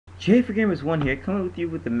J for Gamers 1 here, coming with you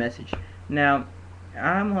with the message. Now,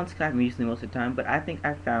 I'm on Skype usually most of the time, but I think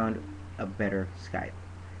I found a better Skype.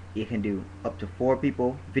 It can do up to 4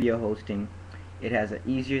 people, video hosting. It has an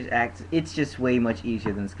easier access. It's just way much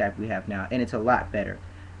easier than the Skype we have now, and it's a lot better.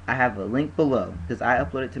 I have a link below, because I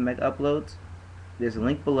upload it to Mega Uploads. There's a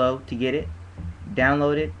link below to get it.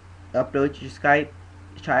 Download it, upload it to your Skype,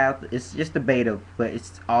 try out. It's just a beta, but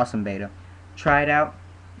it's awesome beta. Try it out,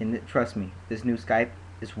 and trust me, this new Skype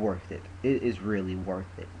is worth it. It is really worth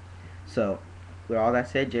it. So, with all that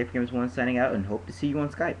said, J for Gamers 1 signing out, and hope to see you on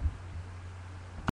Skype.